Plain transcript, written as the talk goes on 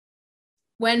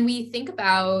When we think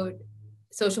about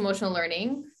social emotional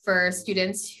learning for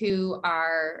students who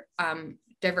are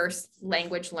diverse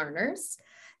language learners,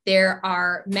 there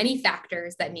are many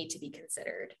factors that need to be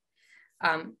considered.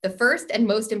 The first and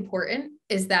most important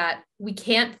is that we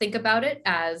can't think about it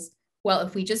as, well,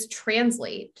 if we just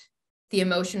translate the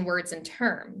emotion, words, and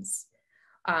terms,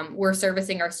 we're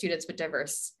servicing our students with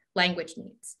diverse language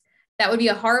needs. That would be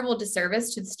a horrible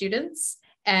disservice to the students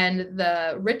and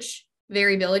the rich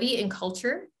variability in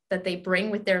culture that they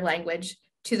bring with their language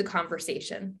to the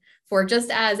conversation. For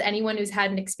just as anyone who's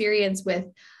had an experience with,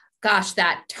 gosh,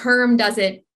 that term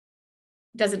doesn't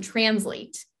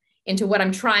translate into what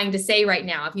I'm trying to say right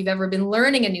now. If you've ever been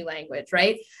learning a new language,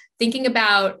 right? Thinking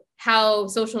about how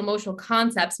social emotional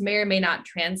concepts may or may not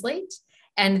translate,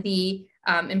 and the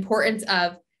importance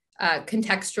of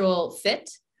contextual fit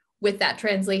with that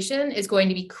translation is going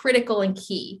to be critical and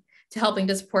key to helping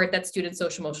to support that student's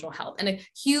social emotional health. And a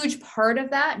huge part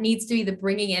of that needs to be the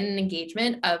bringing in and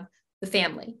engagement of the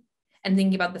family and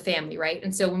thinking about the family, right?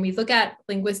 And so when we look at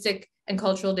linguistic and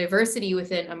cultural diversity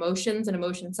within emotions and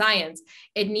emotion science,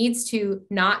 it needs to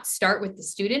not start with the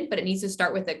student, but it needs to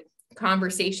start with a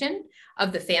conversation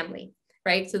of the family,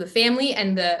 right? So the family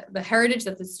and the heritage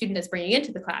that the student is bringing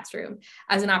into the classroom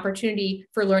as an opportunity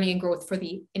for learning and growth for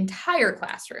the entire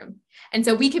classroom. And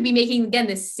so we could be making, again,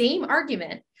 this same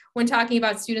argument when talking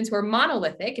about students who are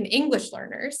monolithic and English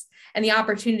learners and the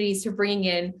opportunities to bringing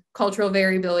in cultural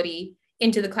variability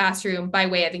into the classroom by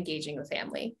way of engaging the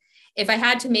family. If I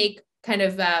had to make kind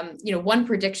of one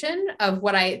prediction of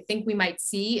what I think we might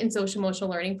see in social emotional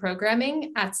learning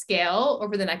programming at scale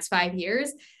over the next 5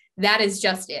 years, that is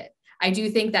just it. I do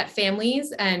think that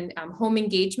families and home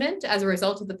engagement as a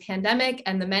result of the pandemic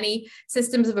and the many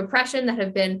systems of oppression that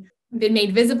have been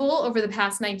made visible over the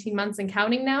past 19 months and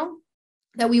counting now,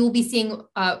 that we will be seeing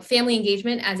family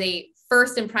engagement as a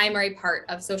first and primary part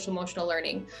of social emotional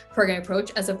learning program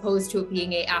approach, as opposed to it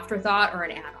being an afterthought or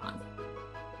an add-on.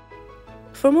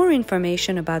 For more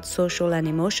information about social and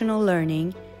emotional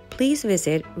learning, please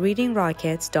visit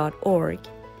readingrockets.org.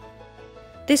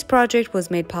 This project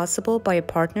was made possible by a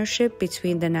partnership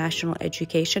between the National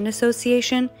Education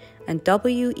Association and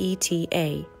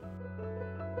WETA.